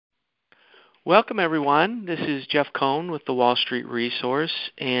Welcome, everyone. This is Jeff Cohn with the Wall Street Resource,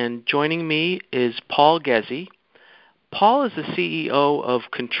 and joining me is Paul Ghezzi. Paul is the CEO of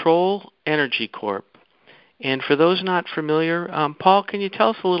Kontrol Energy Corp. And for those not familiar, Paul, can you tell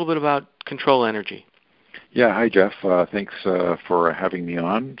us a little bit about Kontrol Energy? Yeah, hi, Jeff. Thanks for having me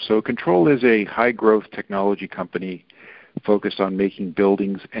on. So Kontrol is a high-growth technology company focused on making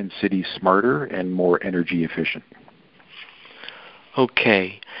buildings and cities smarter and more energy efficient.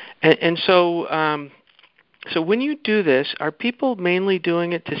 Okay. And so when you do this, are people mainly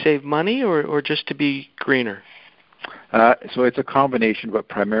doing it to save money or just to be greener? So it's a combination, but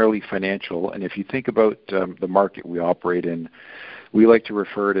primarily financial. And if you think about the market we operate in, we like to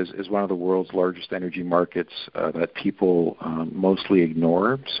refer it as one of the world's largest energy markets that people mostly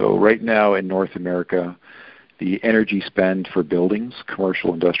ignore. So right now in North America, the energy spend for buildings,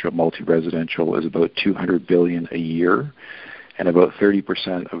 commercial, industrial, multi-residential, is about $200 billion a year. And about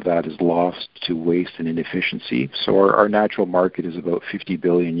 30% of that is lost to waste and inefficiency. So our natural market is about $50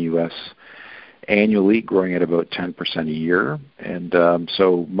 billion US annually, growing at about 10% a year. And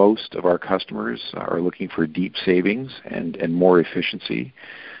so most of our customers are looking for deep savings and more efficiency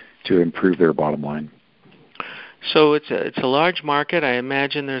to improve their bottom line. So it's a large market. I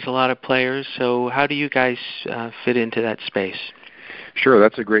imagine there's a lot of players. So how do you guys fit into that space? Sure,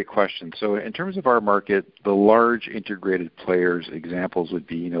 that's a great question. So in terms of our market, the large integrated players, examples would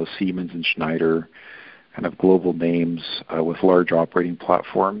be, Siemens and Schneider, kind of global names with large operating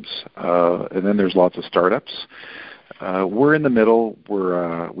platforms. And then there's lots of startups. We're in the middle.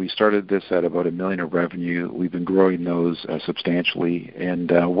 We started this at about $1 million of revenue. We've been growing those substantially.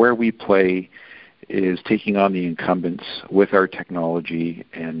 And where we play is taking on the incumbents with our technology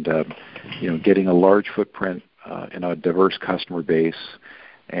and getting a large footprint in a diverse customer base,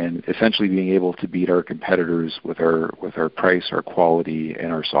 and essentially being able to beat our competitors with our price, our quality,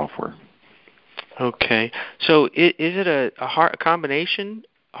 and our software. Okay. So is it a combination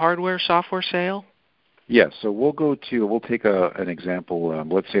hardware software sale? Yes. So we'll take an example.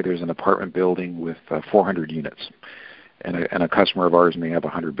 Let's say there's an apartment building with 400 units, and a customer of ours may have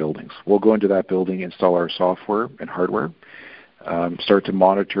 100 buildings. We'll go into that building, install our software and hardware, start to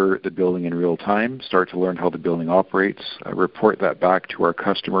monitor the building in real time, start to learn how the building operates, report that back to our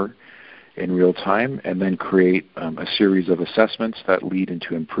customer in real time, and then create a series of assessments that lead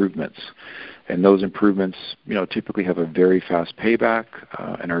into improvements. And those improvements, typically have a very fast payback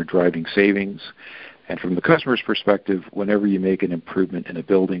and are driving savings. And from the customer's perspective, whenever you make an improvement in a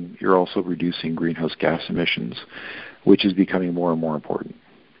building, you're also reducing greenhouse gas emissions, which is becoming more and more important.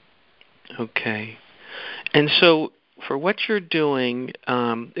 Okay. And so for what you're doing,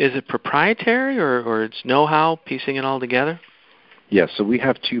 is it proprietary or it's know-how, piecing it all together? Yes, so we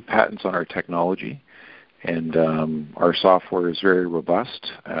have 2 patents on our technology, and our software is very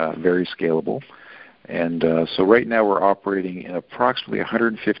robust, very scalable. And so right now we're operating in approximately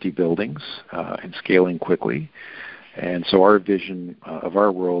 150 buildings and scaling quickly. And so our vision of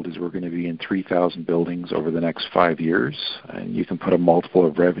our world is we're going to be in 3,000 buildings over the next 5 years, and you can put a multiple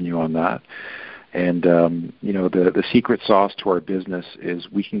of revenue on that. And, the secret sauce to our business is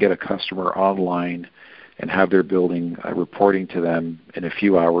we can get a customer online and have their building reporting to them in a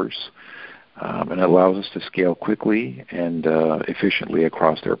few hours, and it allows us to scale quickly and efficiently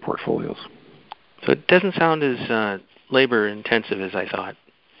across their portfolios. So it doesn't sound as labor-intensive as I thought.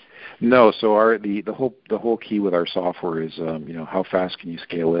 No, so the whole key with our software is, how fast can you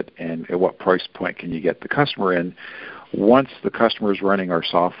scale it and at what price point can you get the customer in. Once the customer is running our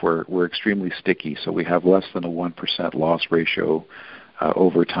software, we're extremely sticky, so we have less than a 1% loss ratio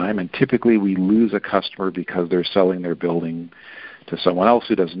over time. And typically we lose a customer because they're selling their building to someone else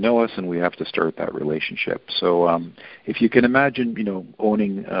who doesn't know us, and we have to start that relationship. So if you can imagine,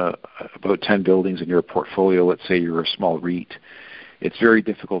 owning about 10 buildings in your portfolio, let's say you're a small REIT, it's very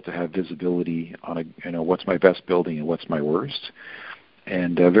difficult to have visibility on what's my best building and what's my worst.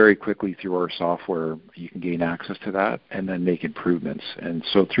 And very quickly through our software, you can gain access to that and then make improvements. And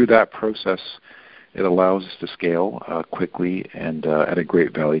so through that process, it allows us to scale quickly and at a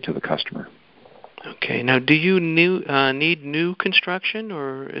great value to the customer. Okay. Now, do you need new construction,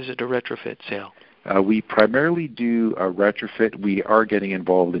 or is it a retrofit sale? We primarily do a retrofit. We are getting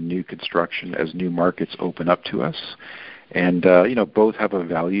involved in new construction as new markets open up to us. And, both have a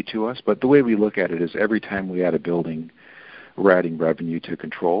value to us. But the way we look at it is every time we add a building, we're adding revenue to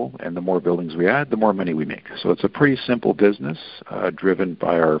Kontrol, and the more buildings we add, the more money we make. So it's a pretty simple business driven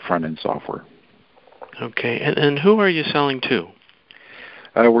by our front-end software. Okay, and who are you selling to?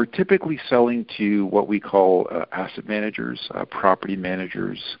 We're typically selling to what we call asset managers, property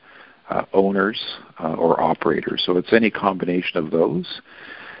managers, owners, or operators. So it's any combination of those.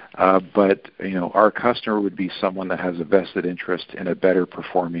 But our customer would be someone that has a vested interest in a better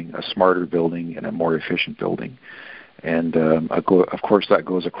performing, a smarter building, and a more efficient building. And of course, that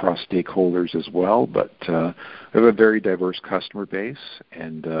goes across stakeholders as well. But we have a very diverse customer base,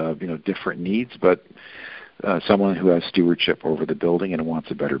 and different needs. But someone who has stewardship over the building and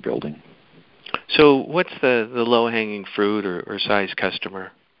wants a better building. So, what's the low-hanging fruit or size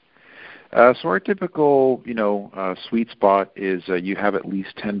customer? So our typical, sweet spot is you have at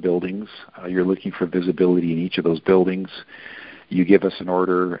least 10 buildings. You're looking for visibility in each of those buildings. You give us an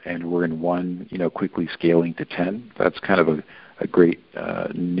order, and we're in one, quickly scaling to 10. That's kind of a great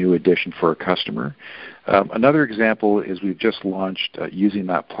new addition for a customer. Another example is we've just launched, using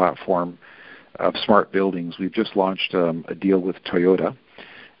that platform of smart buildings, we've just launched a deal with Toyota.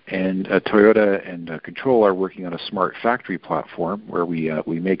 And Toyota and Kontrol are working on a smart factory platform where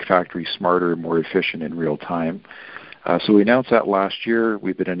we make factories smarter and more efficient in real time. So we announced that last year.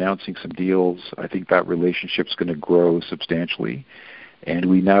 We've been announcing some deals. I think that relationship's going to grow substantially. And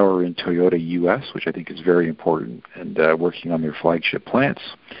we now are in Toyota US, which I think is very important, and working on their flagship plants.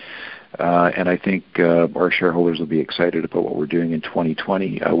 And I think our shareholders will be excited about what we're doing in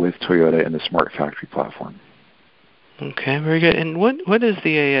 2020 with Toyota and the smart factory platform. Okay, very good. And what is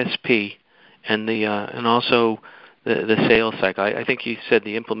the ASP and and also the sales cycle? I think you said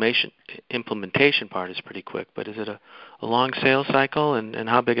the implementation part is pretty quick, but is it a long sales cycle, and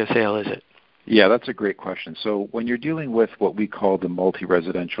how big a sale is it? Yeah, that's a great question. So when you're dealing with what we call the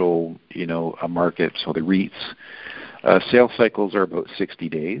multi-residential, market, so the REITs, sales cycles are about 60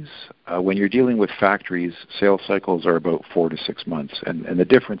 days. When you're dealing with factories, sales cycles are about 4 to 6 months, and the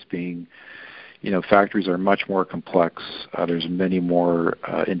difference being, factories are much more complex. There's many more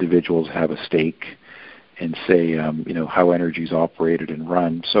individuals have a stake in, say, how energy is operated and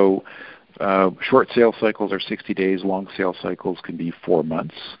run. So short sales cycles are 60 days. Long sales cycles can be 4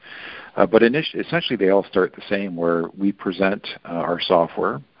 months. But essentially they all start the same, where we present our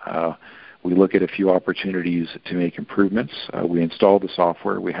software. We look at a few opportunities to make improvements. We install the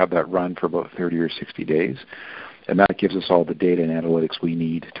software. We have that run for about 30 or 60 days. And that gives us all the data and analytics we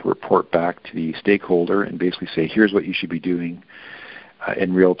need to report back to the stakeholder and basically say, here's what you should be doing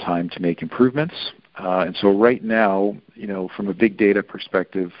in real time to make improvements. And so right now, from a big data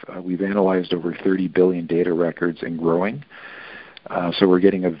perspective, we've analyzed over 30 billion data records and growing. So we're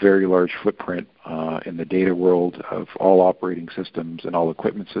getting a very large footprint in the data world of all operating systems and all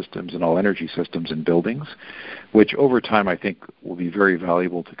equipment systems and all energy systems in buildings, which over time I think will be very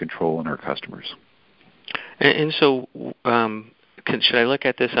valuable to Kontrol and our customers. And so should I look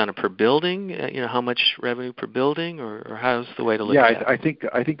at this on a per building, how much revenue per building, or how's the way to look at it? Yeah,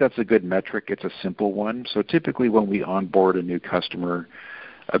 I think that's a good metric. It's a simple one. So typically when we onboard a new customer,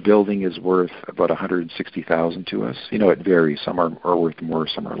 a building is worth about $160,000 to us. It varies. Some are worth more,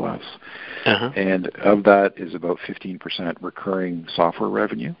 some are less. Uh-huh. And of that is about 15% recurring software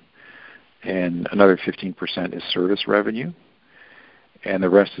revenue, and another 15% is service revenue, and the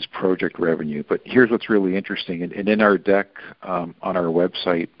rest is project revenue. But here's what's really interesting. And in our deck on our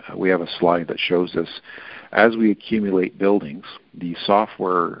website, we have a slide that shows this. As we accumulate buildings, the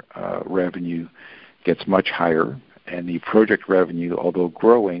software revenue gets much higher, and the project revenue, although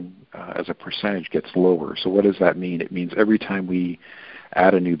growing as a percentage, gets lower. So what does that mean? It means every time we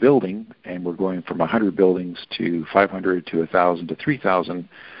add a new building, and we're going from 100 buildings to 500 to 1,000 to 3,000,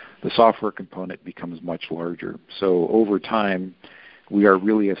 the software component becomes much larger. So over time, we are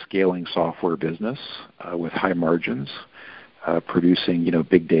really a scaling software business with high margins, producing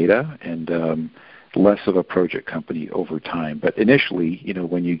big data, and less of a project company over time. But initially,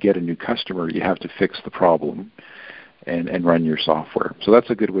 when you get a new customer, you have to fix the problem and run your software. So that's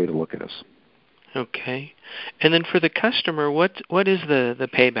a good way to look at us. Okay. And then for the customer, what is the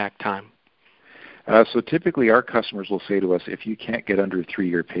payback time? So typically our customers will say to us, if you can't get under a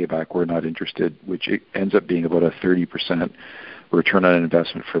 3-year payback, we're not interested, which ends up being about a 30% return on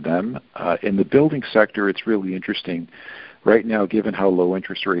investment for them. In the building sector, it's really interesting. Right now, given how low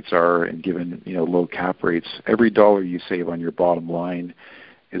interest rates are and given low cap rates, every dollar you save on your bottom line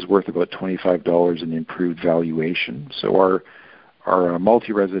is worth about $25 in improved valuation. So our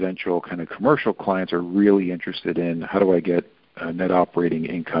multi-residential kind of commercial clients are really interested in, how do I get net operating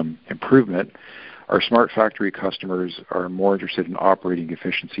income improvement? Our smart factory customers are more interested in operating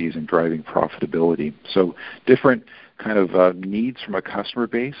efficiencies and driving profitability. So different kind of needs from a customer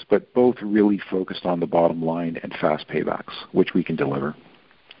base, but both really focused on the bottom line and fast paybacks, which we can deliver.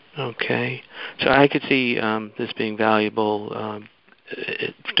 Okay. So I could see this being valuable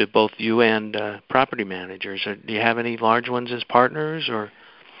to both you and property managers. Do you have any large ones as partners, or?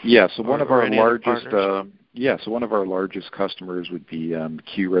 Yeah, so one of our largest Yeah, so one of our largest customers would be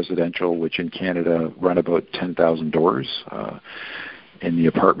Q Residential, which in Canada run about 10,000 doors in the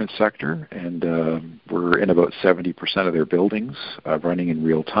apartment sector, and we're in about 70% of their buildings running in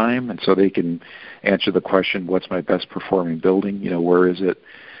real time, and so they can answer the question, what's my best performing building, where is it,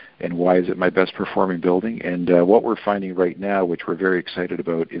 and why is it my best performing building? And what we're finding right now, which we're very excited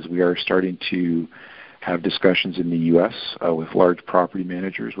about, is we are starting to have discussions in the U.S. With large property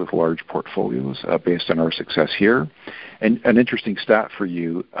managers with large portfolios based on our success here. And an interesting stat for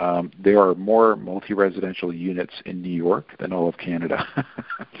you, there are more multi-residential units in New York than all of Canada.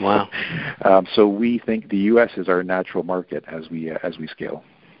 Wow. So we think the U.S. is our natural market as we scale.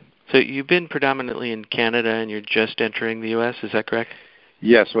 So you've been predominantly in Canada and you're just entering the U.S., is that correct?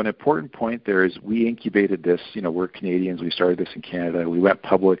 Yeah, so an important point there is we incubated this, we're Canadians, we started this in Canada. We went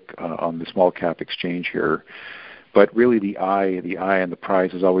public on the small cap exchange here. But really the eye and the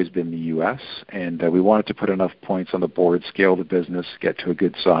prize has always been the U.S. And we wanted to put enough points on the board, scale the business, get to a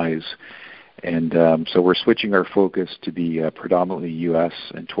good size. And so we're switching our focus to be predominantly U.S.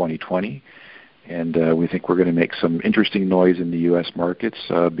 in 2020. And we think we're going to make some interesting noise in the U.S. markets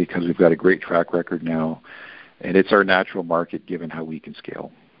because we've got a great track record now. And it's our natural market given how we can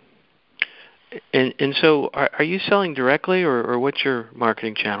scale. And so are you selling directly or what's your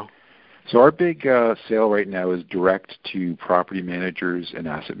marketing channel? So our big sale right now is direct to property managers and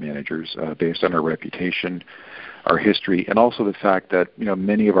asset managers based on our reputation, our history, and also the fact that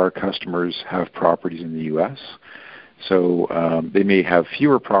many of our customers have properties in the U.S. So they may have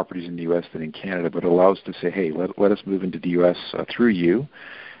fewer properties in the U.S. than in Canada, but it allows us to say, hey, let us move into the U.S. Through you.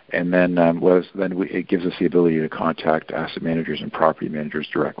 And then it gives us the ability to contact asset managers and property managers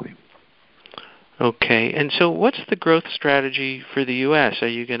directly. Okay. And so what's the growth strategy for the U.S.? Are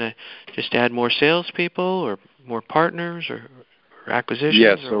you going to just add more salespeople or more partners or acquisitions?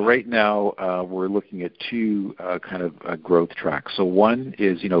 Yeah, so right now we're looking at two kind of growth tracks. So one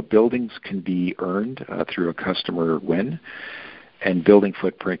is, buildings can be earned through a customer win, and building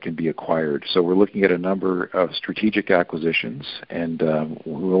footprint can be acquired. So we're looking at a number of strategic acquisitions, and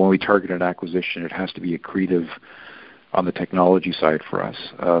when we target an acquisition, it has to be accretive on the technology side for us.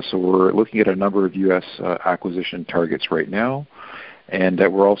 So we're looking at a number of U.S. acquisition targets right now, and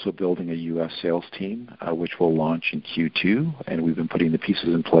we're also building a U.S. sales team, which will launch in Q2, and we've been putting the pieces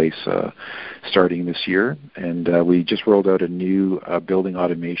in place starting this year. And we just rolled out a new building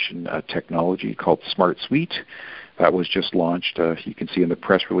automation technology called Smart Suite. That was just launched, you can see in the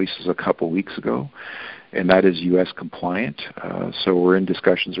press releases a couple weeks ago, and that is U.S. compliant. So we're in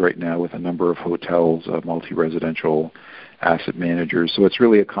discussions right now with a number of hotels, multi-residential asset managers. So it's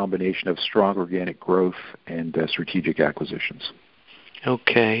really a combination of strong organic growth and strategic acquisitions.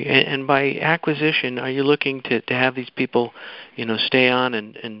 Okay. And by acquisition, are you looking to have these people, stay on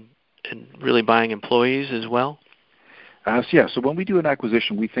and really buying employees as well? So when we do an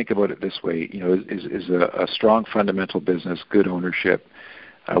acquisition, we think about it this way, is a strong fundamental business, good ownership.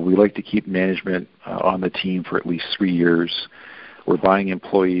 We like to keep management on the team for at least 3 years. We're buying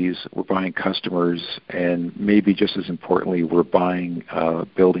employees, we're buying customers, and maybe just as importantly, we're buying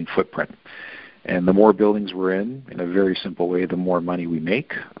building footprint. And the more buildings we're in a very simple way, the more money we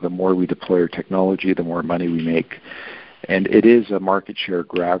make. The more we deploy our technology, the more money we make. And it is a market share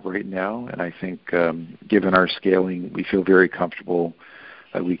grab right now, and I think given our scaling, we feel very comfortable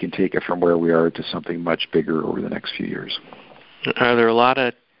that we can take it from where we are to something much bigger over the next few years. Are there a lot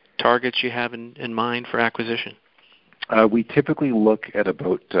of targets you have in mind for acquisition? We typically look at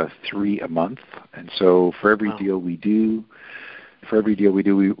about 3 a month, and so for every deal we do,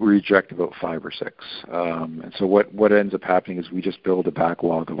 we reject about 5 or 6. And so what ends up happening is we just build a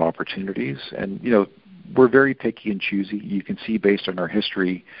backlog of opportunities, and we're very picky and choosy. You can see based on our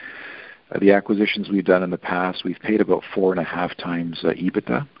history, the acquisitions we've done in the past, we've paid about 4.5 times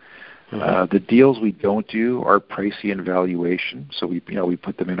EBITDA. The deals we don't do are pricey in valuation, so we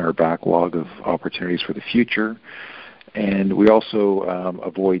put them in our backlog of opportunities for the future, and we also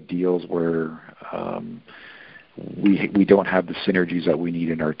avoid deals where we don't have the synergies that we need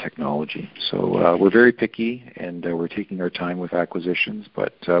in our technology. So we're very picky, and we're taking our time with acquisitions,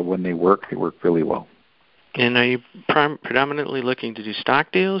 but when they work really well. And are you predominantly looking to do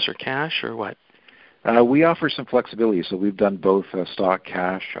stock deals or cash or what? We offer some flexibility. So we've done both stock,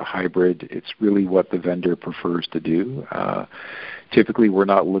 cash, a hybrid. It's really what the vendor prefers to do. Typically, we're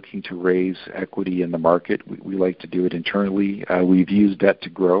not looking to raise equity in the market. We like to do it internally. We've used debt to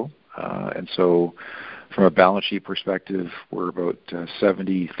grow. And so from a balance sheet perspective, we're about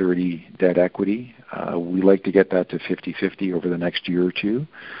 70-30 debt equity. We like to get that to 50-50 over the next year or two.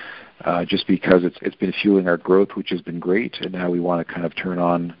 Just because it's been fueling our growth, which has been great, and now we want to kind of turn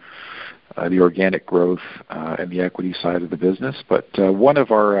on the organic growth, and the equity side of the business. But one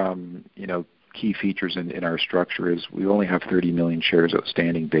of our key features in our structure is we only have 30 million shares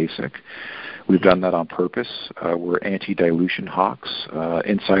outstanding basic. We've done that on purpose. We're anti-dilution hawks.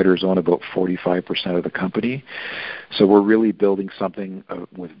 Insiders own about 45% of the company. So we're really building something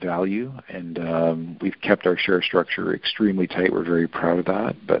with value, and we've kept our share structure extremely tight. We're very proud of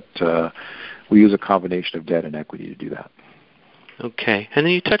that, but we use a combination of debt and equity to do that. Okay. And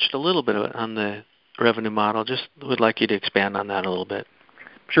then you touched a little bit on the revenue model. Just would like you to expand on that a little bit.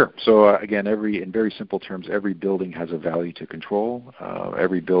 Sure. So again, in very simple terms, every building has a value to Kontrol.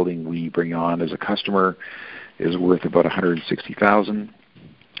 Every building we bring on as a customer is worth about $160,000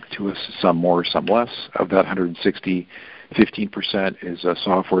 to us, some more, some less. Of that 160, 15% is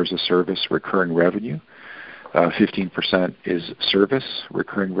software as a service recurring revenue. 15% is service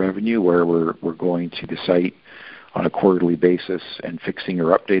recurring revenue, where we're going to the site on a quarterly basis and fixing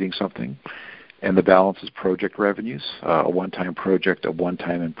or updating something. And the balance is project revenues, a one-time project, a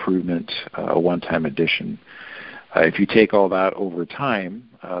one-time improvement, a one-time addition. If you take all that over time,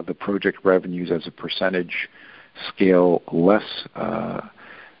 the project revenues as a percentage scale less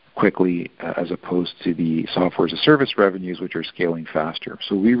quickly as opposed to the software as a service revenues, which are scaling faster.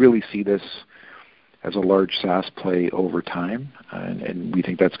 So we really see this as a large SaaS play over time, and we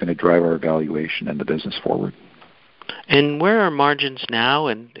think that's going to drive our valuation and the business forward. And where are margins now,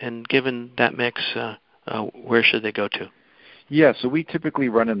 and given that mix, where should they go to? Yeah, so we typically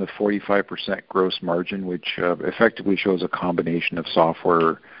run in the 45% gross margin, which effectively shows a combination of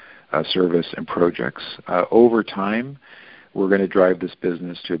software, service, and projects. Over time, we're going to drive this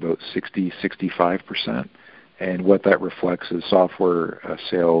business to about 60-65%, and what that reflects is software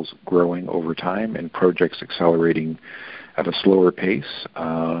sales growing over time and projects accelerating at a slower pace,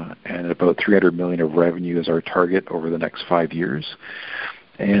 and about $300 million of revenue is our target over the next 5 years.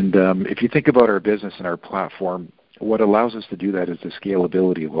 And if you think about our business and our platform, what allows us to do that is the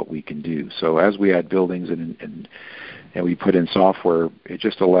scalability of what we can do. So as we add buildings and we put in software, it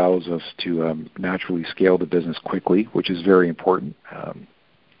just allows us to naturally scale the business quickly, which is very important.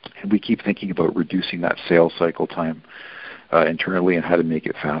 And we keep thinking about reducing that sales cycle time internally and how to make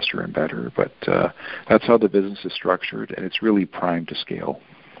it faster and better. But that's how the business is structured, and it's really primed to scale.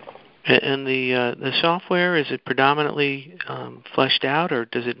 And the software, is it predominantly fleshed out, or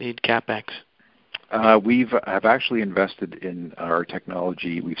does it need CapEx? I've actually invested in our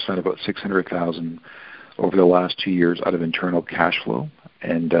technology. We've spent about $600,000 over the last 2 years out of internal cash flow,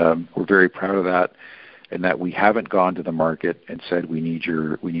 and we're very proud of that. And that we haven't gone to the market and said we need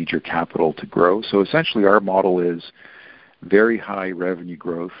your capital to grow. So essentially, our model is very high revenue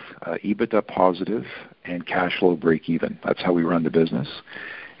growth, EBITDA positive, and cash flow break even. That's how we run the business,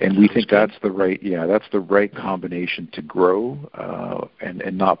 and we think that's the right combination to grow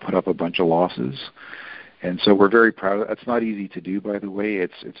and not put up a bunch of losses. And so we're very proud of it. It's not easy to do, by the way.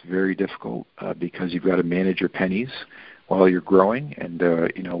 It's very difficult because you've got to manage your pennies while you're growing, and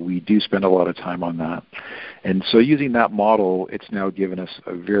we do spend a lot of time on that. And so using that model, it's now given us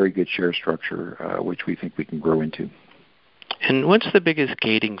a very good share structure, which we think we can grow into. And what's the biggest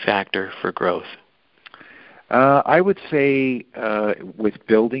gating factor for growth? I would say with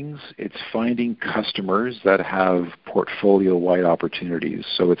buildings, it's finding customers that have portfolio-wide opportunities.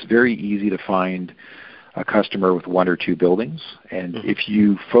 So it's very easy to find a customer with 1 or 2 buildings, and if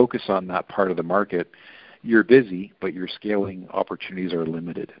you focus on that part of the market, you're busy, but your scaling opportunities are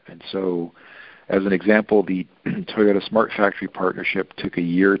limited. And so, as an example, the Toyota Smart Factory partnership took a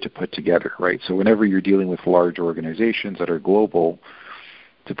year to put together, right? So whenever you're dealing with large organizations that are global,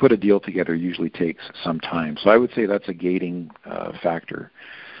 to put a deal together usually takes some time. So I would say that's a gating factor.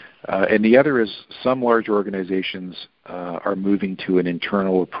 And the other is some large organizations are moving to an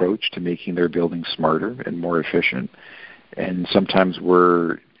internal approach to making their buildings smarter and more efficient. And sometimes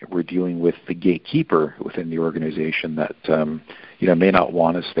we're dealing with the gatekeeper within the organization that may not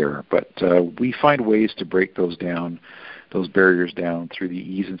want us there. But we find ways to break those barriers down through the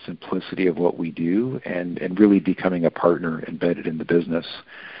ease and simplicity of what we do, and really becoming a partner embedded in the business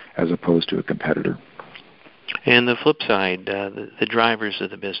as opposed to a competitor. And the flip side, the drivers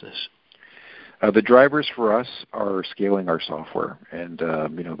of the business. The drivers for us are scaling our software, and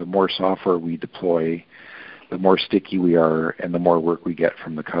the more software we deploy, the more sticky we are and the more work we get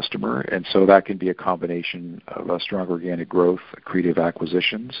from the customer. And so that can be a combination of a strong organic growth, accretive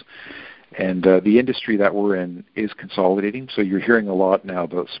acquisitions. And the industry that we're in is consolidating. So you're hearing a lot now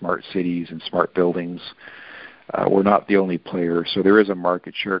about smart cities and smart buildings. We're not the only player. So there is a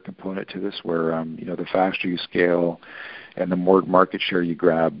market share component to this where, the faster you scale and the more market share you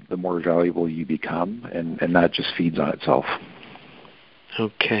grab, the more valuable you become. And that just feeds on itself.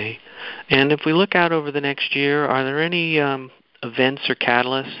 Okay. And if we look out over the next year, are there any events or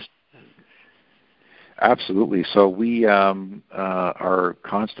catalysts? Absolutely. So we are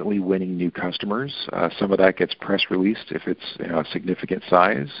constantly winning new customers. Some of that gets press released if it's a significant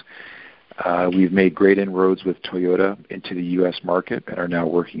size. We've made great inroads with Toyota into the U.S. market and are now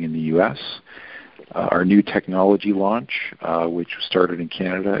working in the U.S. Our new technology launch, which started in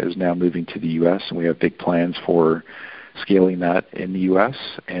Canada, is now moving to the U.S., and we have big plans for scaling that in the U.S.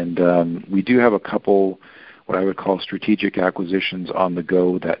 And we do have a couple what I would call strategic acquisitions on the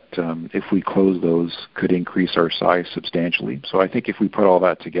go that, if we close those, could increase our size substantially. So I think if we put all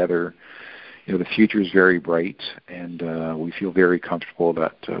that together, the future is very bright, and we feel very comfortable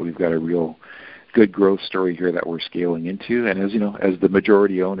that we've got a real good growth story here that we're scaling into. And as the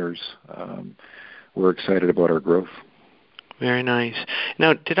majority owners, we're excited about our growth. Very nice.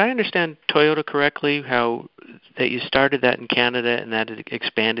 Now, did I understand Toyota correctly, how that you started that in Canada and that it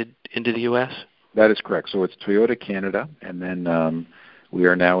expanded into the U.S.? That is correct. So it's Toyota Canada, and then we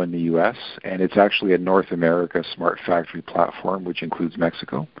are now in the U.S., and it's actually a North America smart factory platform, which includes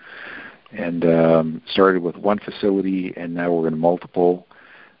Mexico. And started with one facility, and now we're in multiple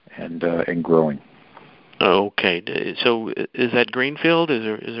and growing. Okay. So is that greenfield? Is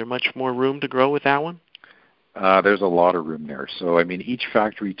there much more room to grow with that one? There's a lot of room there. So, each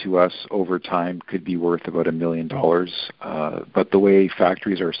factory to us over time could be worth about $1 million. But the way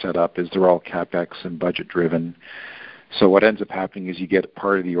factories are set up is they're all CapEx and budget driven. So what ends up happening is you get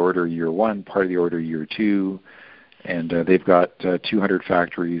part of the order year one, part of the order year two, and they've got 200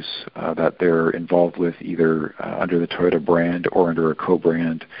 factories that they're involved with, either under the Toyota brand or under a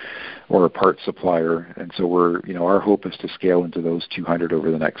co-brand or a part supplier. And so our hope is to scale into those 200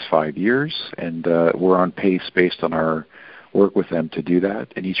 over the next 5 years, and we're on pace based on our work with them to do that.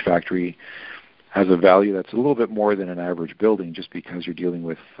 And each factory has a value that's a little bit more than an average building, just because you're dealing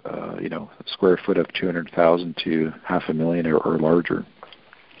with a square foot of 200,000 to $500,000 or larger.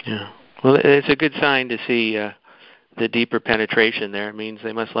 Yeah. Well, it's a good sign to see the deeper penetration there. It means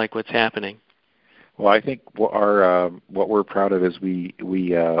they must like what's happening. Well, I think what we're proud of is we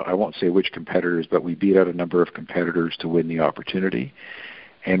I won't say which competitors, but we beat out a number of competitors to win the opportunity.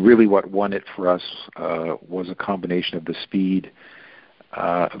 And really what won it for us was a combination of the speed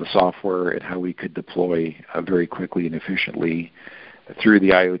of the software and how we could deploy very quickly and efficiently through the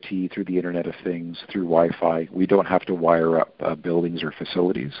IoT, through the Internet of Things, through Wi-Fi. We don't have to wire up buildings or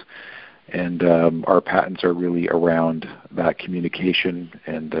facilities. And our patents are really around that communication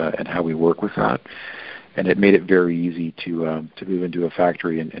and how we work with that. And it made it very easy to move into a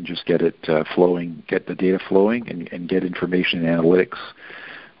factory and just get it flowing, get the data flowing, and get information and analytics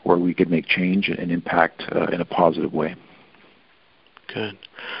where we could make change and impact in a positive way. Good.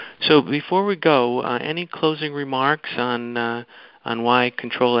 So before we go, any closing remarks on why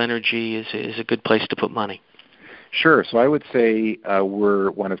Kontrol Energy is a good place to put money? Sure. So I would say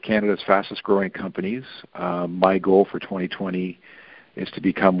we're one of Canada's fastest growing companies. My goal for 2020 is to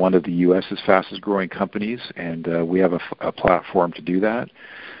become one of the U.S.'s fastest growing companies, and we have a platform to do that.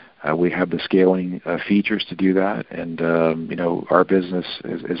 We have the scaling features to do that, and our business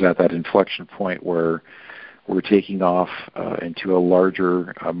is at that inflection point where we're taking off into a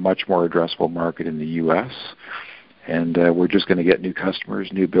larger, much more addressable market in the U.S., and we're just going to get new customers,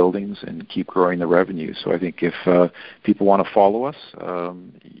 new buildings, and keep growing the revenue. So I think if people want to follow us,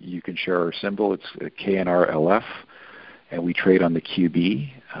 you can share our symbol. It's KNRLF, and we trade on the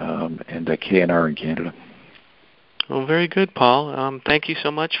QB and KNR in Canada. Well, very good, Paul. Thank you so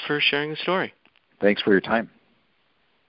much for sharing the story. Thanks for your time.